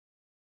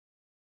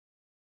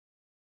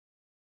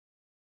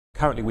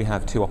Currently we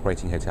have two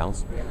operating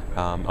hotels.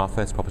 Our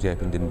first property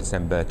opened in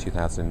December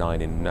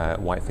 2009 in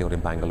Whitefield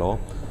in Bangalore.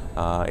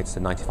 It's a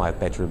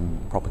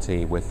 95-bedroom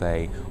property with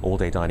a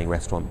all-day dining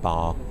restaurant,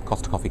 bar,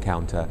 Costa coffee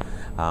counter,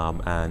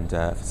 and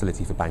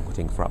facility for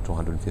banqueting for up to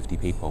 150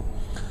 people.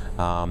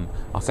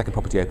 Our second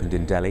property opened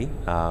in Delhi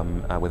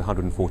with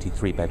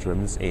 143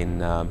 bedrooms in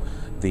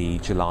the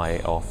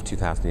July of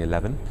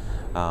 2011.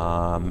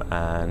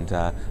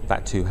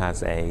 That too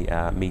has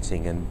a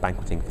meeting and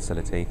banqueting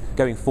facility.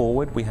 Going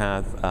forward, we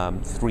have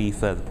three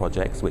further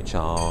projects which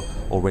are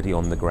already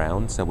on the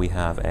ground. So we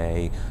have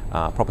a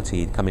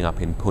property coming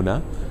up in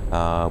Pune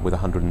with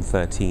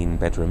 113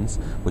 bedrooms,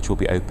 which will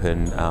be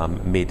open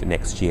mid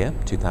next year,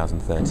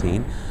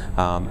 2013,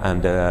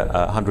 and a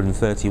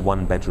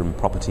 131 bedroom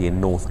property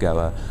in North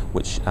Goa,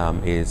 which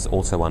is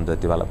also under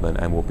development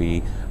and will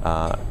be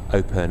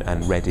open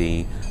and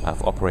ready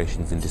for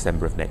operations in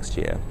December of next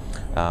year.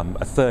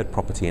 A third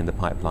property in the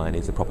pipeline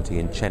is a property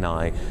in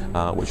Chennai,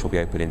 which will be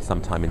opening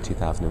sometime in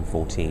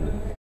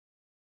 2014.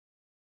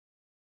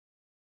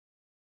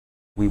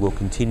 We will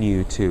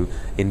continue to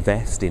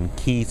invest in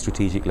key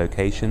strategic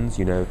locations,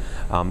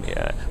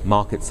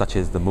 markets such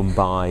as the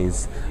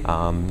Mumbai's,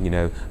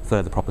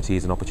 further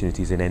properties and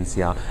opportunities in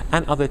NCR,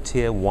 and other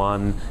tier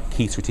one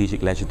key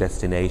strategic leisure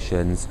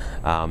destinations,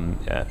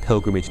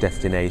 pilgrimage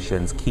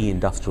destinations, key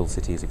industrial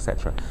cities,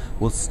 etc.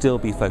 will still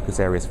be focus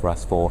areas for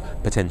us for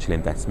potential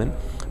investment.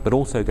 But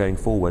also going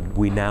forward,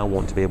 we now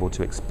want to be able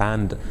to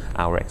expand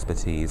our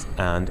expertise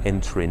and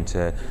enter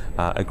into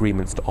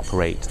agreements to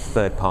operate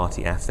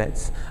third-party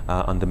assets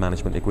under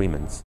management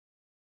agreements.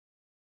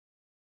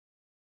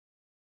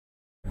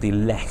 The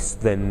less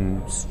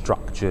than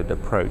structured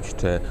approach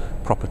to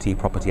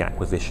property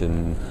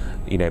acquisition,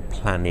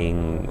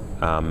 planning,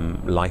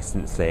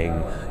 licensing,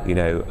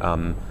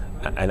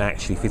 and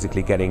actually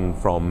physically getting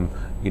from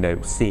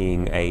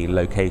seeing a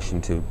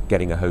location to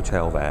getting a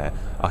hotel there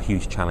are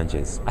huge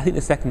challenges. I think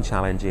the second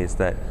challenge is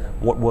that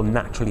what will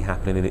naturally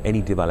happen in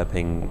any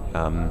developing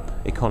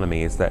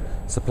economy is that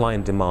supply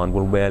and demand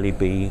will rarely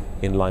be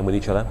in line with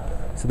each other.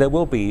 So there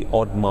will be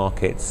odd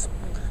markets.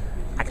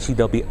 Actually,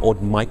 there'll be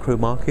odd micro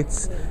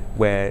markets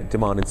where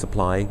demand and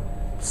supply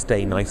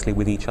stay nicely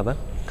with each other.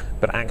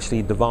 But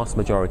actually, the vast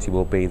majority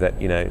will be that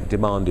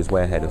demand is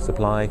way ahead of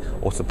supply,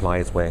 or supply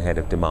is way ahead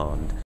of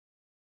demand.